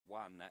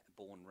1,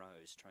 Born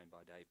Rose, trained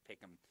by Dave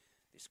Peckham.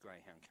 This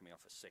greyhound coming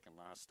off a second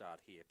last start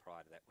here.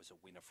 Prior to that was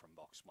a winner from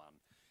box 1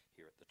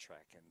 here at the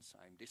track and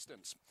same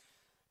distance.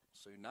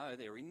 Soon know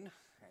they're in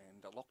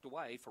and locked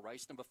away for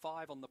race number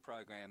 5 on the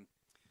program.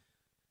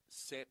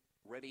 Set,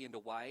 ready and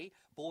away.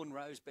 Born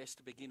Rose best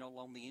to begin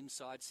along the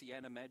inside.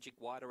 Sienna Magic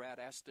wider out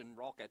Aston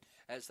Rocket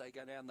as they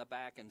go down the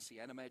back, and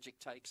Sienna Magic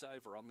takes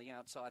over on the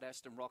outside.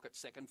 Aston Rocket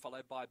second,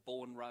 followed by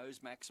Born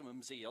Rose,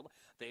 Maximum Zeal.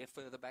 There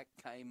further back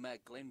came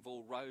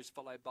Glenville Rose,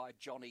 followed by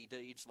Johnny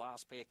Deeds.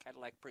 Last pair,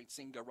 Cadillac Prince,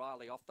 Inga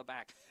Riley off the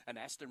back, and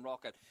Aston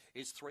Rocket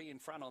is 3 in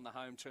front on the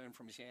home turn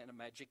from Sienna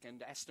Magic,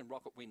 and Aston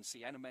Rocket wins.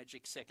 Sienna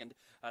Magic second.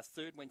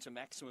 Third went to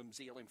Maximum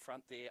Zeal in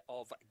front there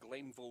of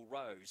Glenville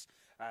Rose.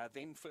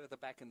 Then further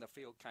back in the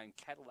field came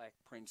Cadillac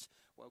Prince.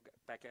 Well,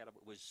 back out of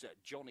it was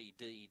Johnny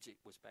Deeds. It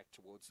was back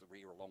towards the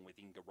rear along with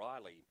Inga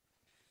Riley.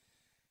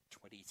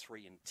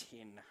 23 and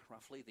 10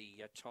 roughly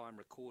the time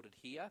recorded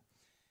here.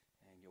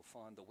 And you'll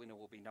find the winner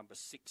will be number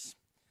 6,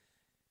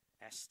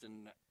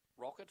 Aston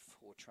Rocket,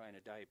 for trainer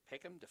Dave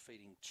Peckham,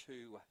 defeating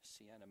 2,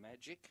 Sienna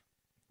Magic.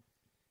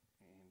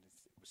 And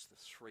it was the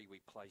 3 we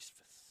placed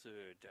for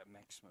third,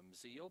 Maximum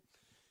Zeal.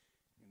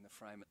 In the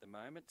frame at the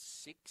moment,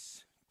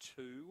 6,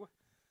 2,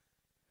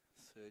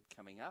 third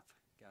coming up,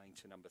 going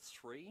to number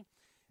 3,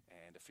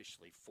 and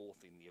officially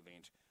 4th in the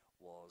event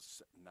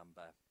was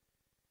number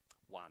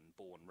 1,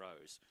 Born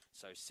Rose.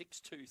 So 6,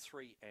 2,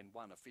 3 and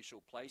 1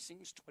 official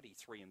placings,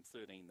 23 and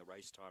 13 the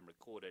race time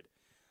recorded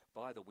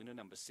by the winner,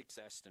 number 6,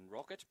 Aston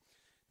Rocket.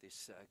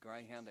 This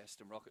greyhound,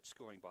 Aston Rocket,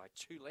 scoring by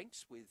 2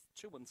 lengths with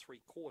 2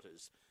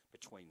 3/4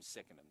 between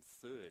second and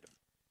third.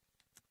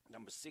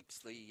 Number 6,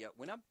 the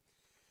winner,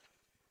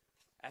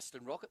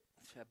 Aston Rocket,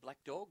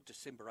 Black Dog,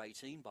 December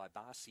 18 by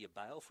Barcia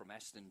Bale from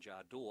Aston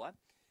Jardor.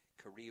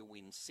 Career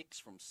win 6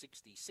 from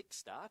 66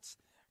 starts.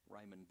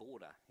 Raymond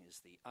Border is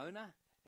the owner,